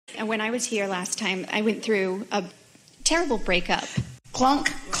when I was here last time, I went through a terrible breakup.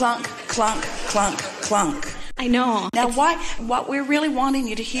 Clunk, clunk, clunk, clunk, clunk. I know. Now, what we're really wanting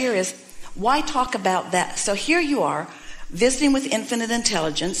you to hear is, why talk about that? So here you are, visiting with infinite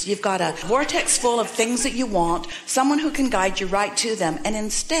intelligence. You've got a vortex full of things that you want, someone who can guide you right to them, and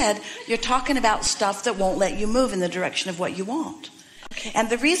instead you're talking about stuff that won't let you move in the direction of what you want. Okay. And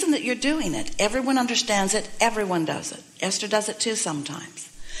the reason that you're doing it, everyone understands it, everyone does it. Esther does it too sometimes.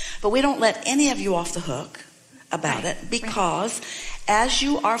 But we don't let any of you off the hook about it, because as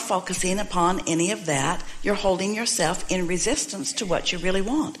you are focusing upon any of that, you're holding yourself in resistance to what you really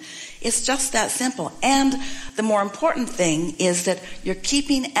want. It's just that simple. And the more important thing is that you're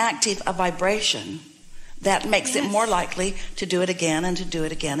keeping active a vibration that makes it more likely to do it again and to do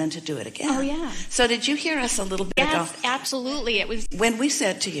it again and to do it again. Oh, yeah. So did you hear us a little bit ago? Yes, absolutely. It was when we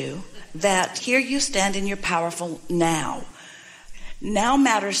said to you that here you stand in your powerful now. Now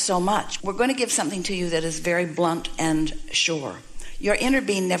matters so much. We're going to give something to you that is very blunt and sure. Your inner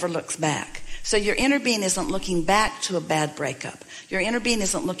being never looks back. So your inner being isn't looking back to a bad breakup. Your inner being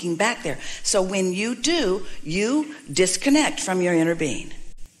isn't looking back there. So when you do, you disconnect from your inner being.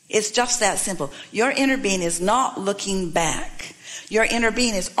 It's just that simple. Your inner being is not looking back. Your inner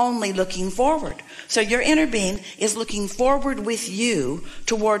being is only looking forward. So your inner being is looking forward with you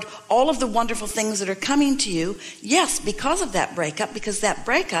toward all of the wonderful things that are coming to you. Yes, because of that breakup, because that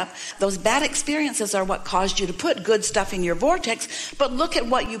breakup, those bad experiences are what caused you to put good stuff in your vortex. But look at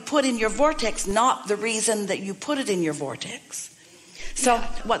what you put in your vortex, not the reason that you put it in your vortex. So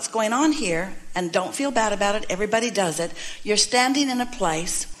what's going on here, and don't feel bad about it, everybody does it. You're standing in a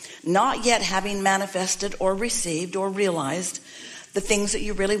place not yet having manifested or received or realized the things that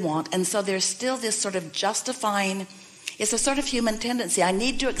you really want. And so there's still this sort of justifying, it's a sort of human tendency. I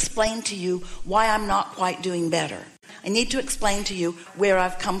need to explain to you why I'm not quite doing better. I need to explain to you where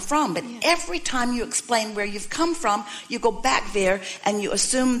I've come from. But every time you explain where you've come from, you go back there and you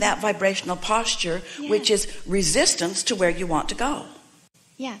assume that vibrational posture, which is resistance to where you want to go.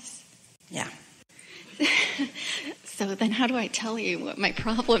 Yes. Yeah. So then how do I tell you what my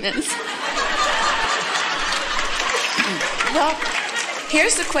problem is? Well,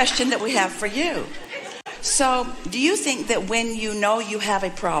 here's the question that we have for you. So, do you think that when you know you have a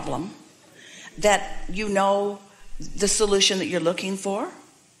problem, that you know the solution that you're looking for?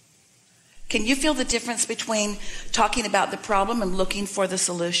 Can you feel the difference between talking about the problem and looking for the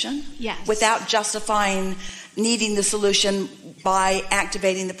solution? Yes. Without justifying needing the solution by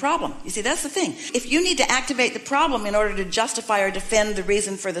activating the problem. You see, that's the thing. If you need to activate the problem in order to justify or defend the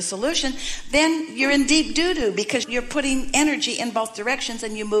reason for the solution, then you're in deep doo-doo, because you're putting energy in both directions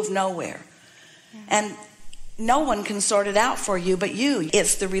and you move nowhere. And no one can sort it out for you but you.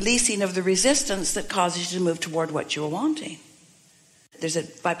 It's the releasing of the resistance that causes you to move toward what you're wanting. There's a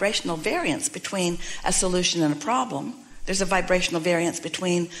vibrational variance between a solution and a problem. There's a vibrational variance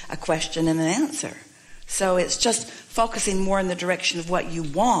between a question and an answer. So it's just focusing more in the direction of what you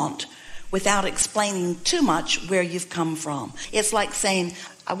want without explaining too much where you've come from. It's like saying,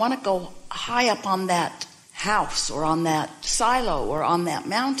 I want to go high up on that house or on that silo or on that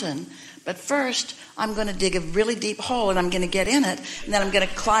mountain, but first I'm going to dig a really deep hole and I'm going to get in it, and then I'm going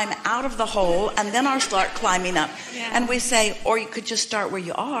to climb out of the hole, and then I'll start climbing up. And we say, or you could just start where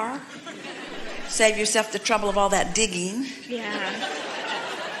you are. Save yourself the trouble of all that digging.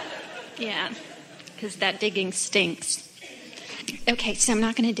 Yeah, because that digging stinks. Okay, so I'm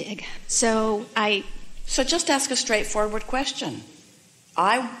not going to dig. So just ask a straightforward question.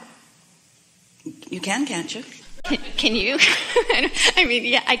 You can, can't you? Can you? I mean,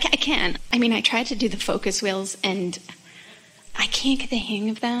 yeah, I can. I mean, I tried to do the focus wheels, and I can't get the hang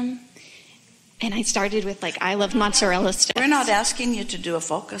of them. And I started with, I love mozzarella sticks. We're not asking you to do a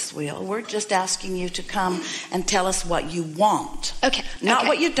focus wheel. We're just asking you to come and tell us what you want. Okay. Not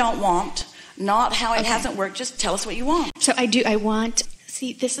what you don't want, not how it hasn't worked. Just tell us what you want. So I want...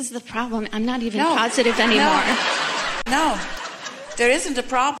 See, this is the problem. I'm not even positive anymore. No. There isn't a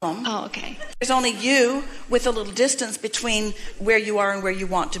problem. Oh, okay. There's only you with a little distance between where you are and where you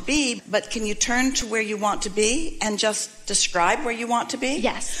want to be. But can you turn to where you want to be and just describe where you want to be?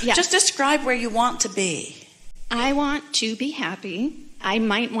 Yes. Just describe where you want to be. I want to be happy. I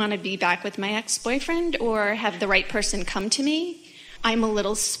might want to be back with my ex-boyfriend or have the right person come to me. I'm a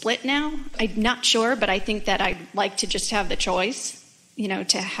little split now. I'm not sure, but I think that I'd like to just have the choice,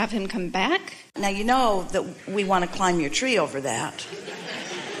 to have him come back. Now, you know that we want to climb your tree over that.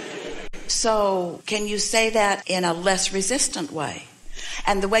 So can you say that in a less resistant way?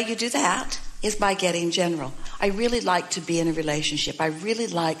 And the way you do that is by getting general. I really like to be in a relationship. I really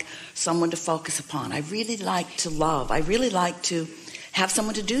like someone to focus upon. I really like to love. I really like to have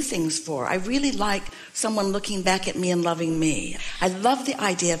someone to do things for. I really like someone looking back at me and loving me. I love the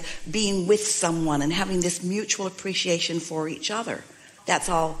idea of being with someone and having this mutual appreciation for each other. That's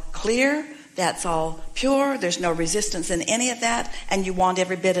all clear. That's all pure. There's no resistance in any of that, and you want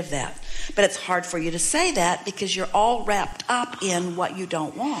every bit of that. But it's hard for you to say that because you're all wrapped up in what you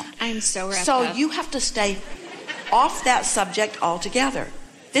don't want. I'm so wrapped up. So you have to stay off that subject altogether.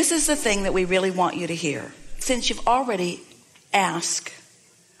 This is the thing that we really want you to hear. Since you've already asked,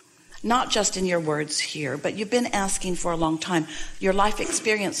 not just in your words here, but you've been asking for a long time, your life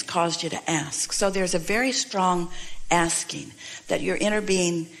experience caused you to ask. So there's a very strong asking that your inner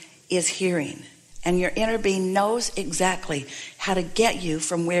being is hearing. And your inner being knows exactly how to get you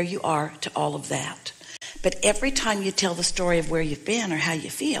from where you are to all of that. But every time you tell the story of where you've been or how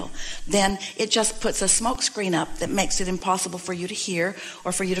you feel, then it just puts a smoke screen up that makes it impossible for you to hear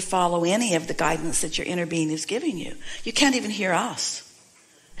or for you to follow any of the guidance that your inner being is giving you. You can't even hear us.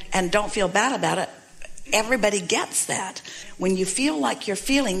 And don't feel bad about it. Everybody gets that. When you feel like you're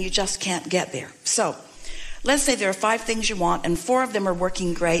feeling, you just can't get there. So let's say there are 5 things you want and 4 of them are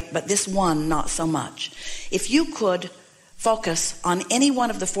working great, but this one not so much. If you could focus on any one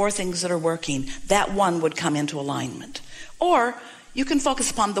of the 4 things that are working, that one would come into alignment. Or you can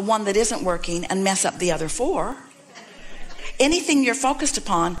focus upon the one that isn't working and mess up the other 4. Anything you're focused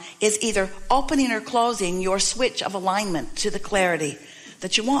upon is either opening or closing your switch of alignment to the clarity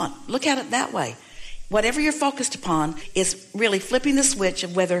that you want. Look at it that way. Whatever you're focused upon is really flipping the switch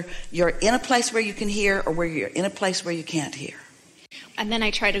of whether you're in a place where you can hear or where you're in a place where you can't hear. And then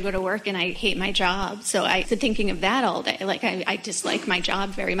I try to go to work and I hate my job. So I've been thinking of that all day. Like I dislike my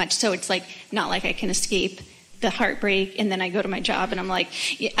job very much. So it's like not like I can escape the heartbreak. And then I go to my job and I'm like,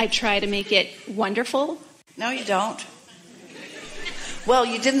 I try to make it wonderful. No, you don't. Well,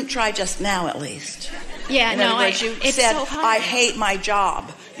 you didn't try just now, at least. Yeah, in other words, you said, so I hate my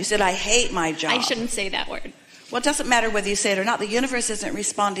job. You said, I hate my job. I shouldn't say that word. Well, it doesn't matter whether you say it or not. The universe isn't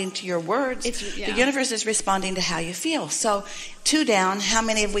responding to your words. The universe is responding to how you feel. So 2 down, how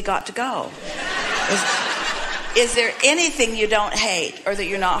many have we got to go? Is there anything you don't hate or that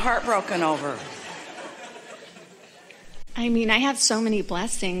you're not heartbroken over? I mean, I have so many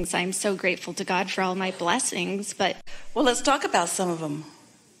blessings. I'm so grateful to God for all my blessings. But well, let's talk about some of them.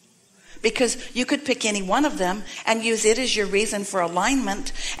 Because you could pick any one of them and use it as your reason for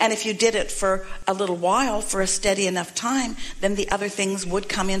alignment. And if you did it for a little while, for a steady enough time, then the other things would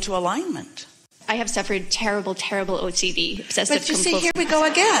come into alignment. I have suffered terrible, terrible OCD, obsessive compulsive. But you see, here we go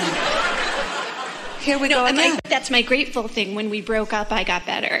again. Here we go again. That's my grateful thing. When we broke up, I got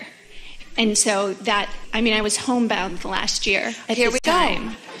better. And so that, I mean, I was homebound the last year at Here this we time.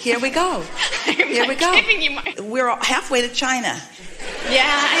 Go. Here we go. Here we go. We're halfway to China. Yeah,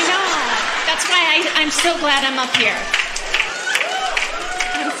 I know. That's why I'm so glad I'm up here.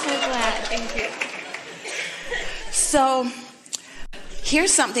 I'm so glad. Thank you. So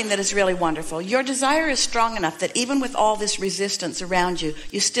here's something that is really wonderful. Your desire is strong enough that even with all this resistance around you,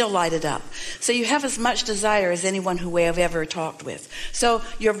 you still light it up. So you have as much desire as anyone who we have ever talked with. So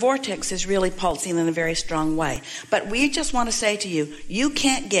your vortex is really pulsing in a very strong way. But we just want to say to you, you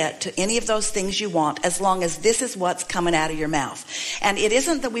can't get to any of those things you want as long as this is what's coming out of your mouth. And it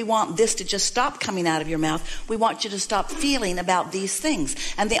isn't that we want this to just stop coming out of your mouth. We want you to stop feeling about these things.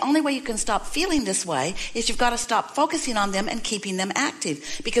 And the only way you can stop feeling this way is you've got to stop focusing on them and keeping them active.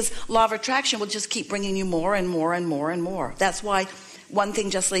 Because law of attraction will just keep bringing you more and more and more and more. That's why one thing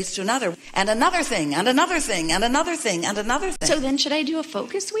just leads to another, and another thing, and another thing, and another thing, and another thing. So then should I do a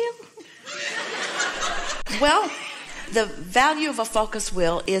focus wheel? Well, the value of a focus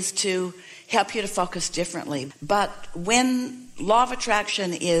wheel is to help you to focus differently. But when law of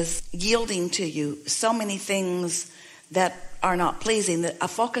attraction is yielding to you so many things that are not pleasing, that a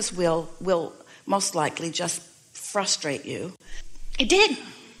focus wheel will most likely just frustrate you. It did.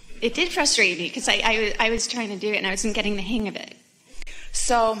 It did frustrate me because I was trying to do it and I wasn't getting the hang of it.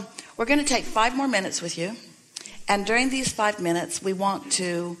 So we're going to take 5 more minutes with you. And during these 5 minutes, we want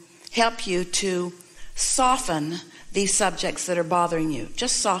to help you to soften these subjects that are bothering you.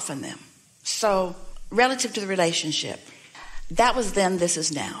 Just soften them. So relative to the relationship, that was then, this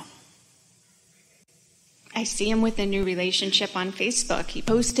is now. I see him with a new relationship on Facebook. He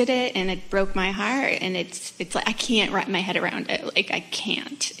posted it and it broke my heart. And it's like I can't wrap my head around it. Like I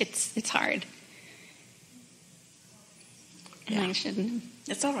can't. It's hard. And Yeah. I shouldn't.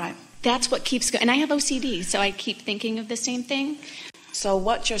 It's all right. That's what keeps going. And I have OCD, so I keep thinking of the same thing. So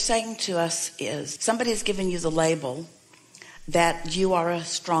what you're saying to us is somebody's given you the label that you are a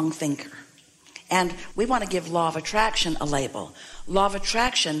strong thinker. And we want to give law of attraction a label. Law of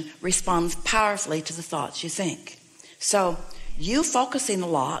attraction responds powerfully to the thoughts you think. So you focusing a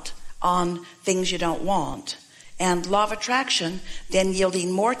lot on things you don't want, and law of attraction then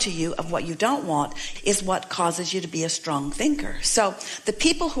yielding more to you of what you don't want, is what causes you to be a strong thinker. So the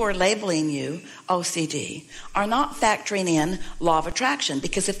people who are labeling you OCD are not factoring in law of attraction,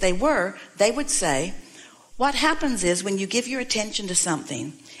 because if they were, they would say, what happens is when you give your attention to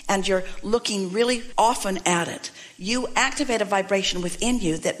something and you're looking really often at it, you activate a vibration within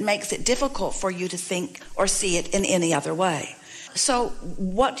you that makes it difficult for you to think or see it in any other way. So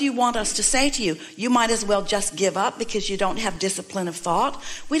what do you want us to say to you? You might as well just give up because you don't have discipline of thought.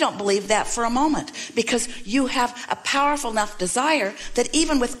 We don't believe that for a moment, because you have a powerful enough desire that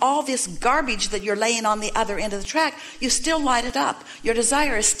even with all this garbage that you're laying on the other end of the track, you still light it up. Your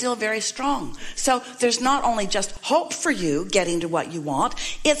desire is still very strong. So there's not only just hope for you getting to what you want,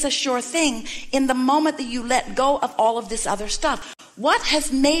 it's a sure thing in the moment that you let go of all of this other stuff. What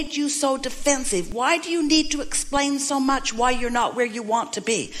has made you so defensive? Why do you need to explain so much why you're not where you want to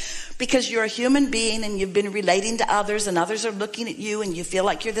be? Because you're a human being and you've been relating to others, and others are looking at you, and you feel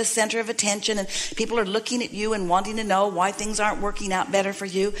like you're the center of attention, and people are looking at you and wanting to know why things aren't working out better for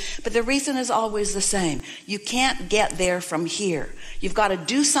you. But the reason is always the same. You can't get there from here. You've got to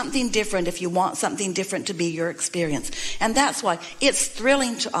do something different if you want something different to be your experience. And that's why it's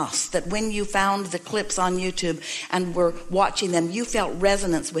thrilling to us that when you found the clips on YouTube and were watching them, you felt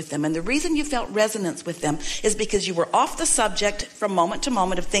resonance with them. And the reason you felt resonance with them is because you were off the subject from moment to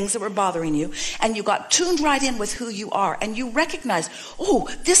moment of things that were bothering you, and you got tuned right in with who you are, and you recognized, oh,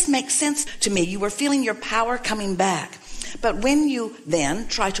 this makes sense to me. You were feeling your power coming back. But when you then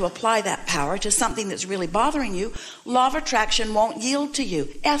try to apply that power to something that's really bothering you, law of attraction won't yield to you.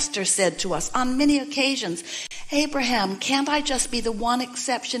 Esther said to us on many occasions, Abraham, can't I just be the one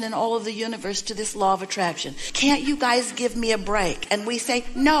exception in all of the universe to this law of attraction? Can't you guys give me a break? And we say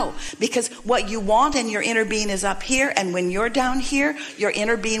no, because what you want and your inner being is up here, and when you're down here, your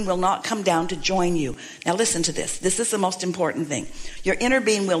inner being will not come down to join you. Now listen to this. This is the most important thing. Your inner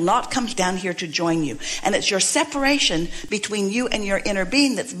being will not come down here to join you. And it's your separation between you and your inner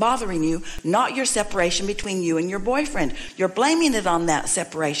being that's bothering you, not your separation between you and your boyfriend. You're blaming it on that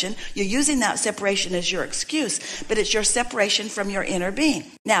separation. You're using that separation as your excuse, but it's your separation from your inner being.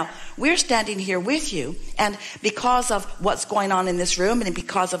 Now, we're standing here with you, and because of what's going on in this room and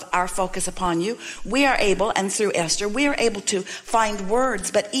because of our focus upon you, we are able, and through Esther, we are able to find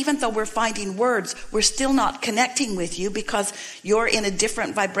words. But even though we're finding words, we're still not connecting with you because you're in a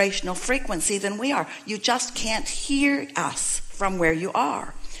different vibrational frequency than we are. You just can't hear us from where you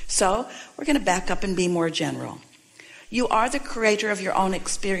are. So we're going to back up and be more general. You are the creator of your own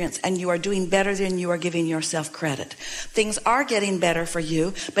experience, and you are doing better than you are giving yourself credit. Things are getting better for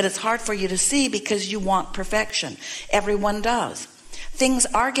you, but it's hard for you to see because you want perfection. Everyone does. Things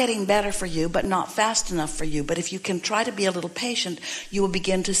are getting better for you, but not fast enough for you. But if you can try to be a little patient, you will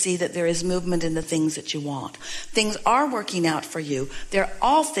begin to see that there is movement in the things that you want. Things are working out for you.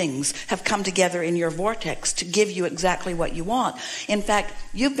 All things have come together in your vortex to give you exactly what you want. In fact,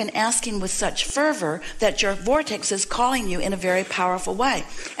 you've been asking with such fervor that your vortex is calling you in a very powerful way.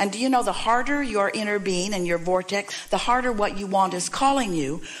 And do you know, the harder your inner being and your vortex, the harder what you want is calling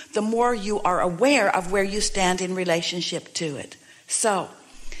you, the more you are aware of where you stand in relationship to it. So,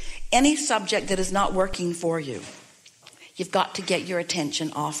 any subject that is not working for you, you've got to get your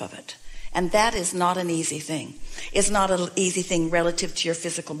attention off of it. And that is not an easy thing. It's not an easy thing relative to your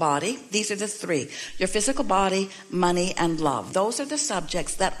physical body. These are the three: your physical body, money, and love. Those are the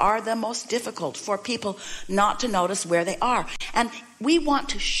subjects that are the most difficult for people not to notice where they are. And we want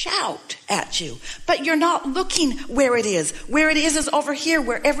to shout at you, but you're not looking where it is. Where it is over here,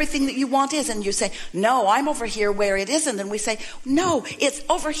 where everything that you want is. And you say, no, I'm over here where it isn't. And we say, no, it's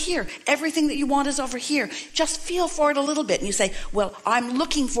over here. Everything that you want is over here. Just feel for it a little bit. And you say, well, I'm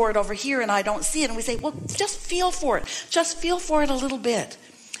looking for it over here and I don't see it. And we say, well, just feel for it. Just feel for it a little bit.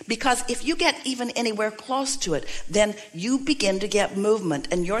 Because if you get even anywhere close to it, then you begin to get movement,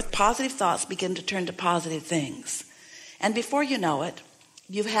 and your positive thoughts begin to turn to positive things. And before you know it,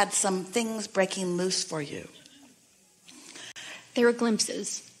 you've had some things breaking loose for you. There are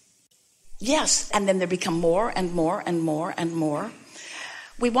glimpses. Yes, and then there become more and more and more and more.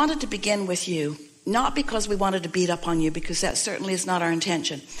 We wanted to begin with you, not because we wanted to beat up on you, because that certainly is not our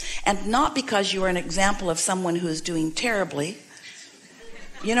intention. And not because you are an example of someone who is doing terribly.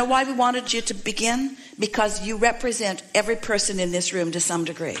 You know why we wanted you to begin? Because you represent every person in this room to some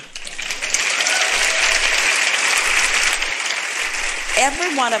degree.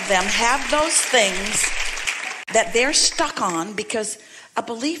 Every one of them have those things that they're stuck on, because a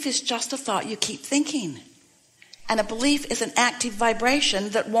belief is just a thought you keep thinking. And a belief is an active vibration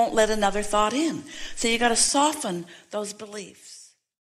that won't let another thought in. So you got to soften those beliefs.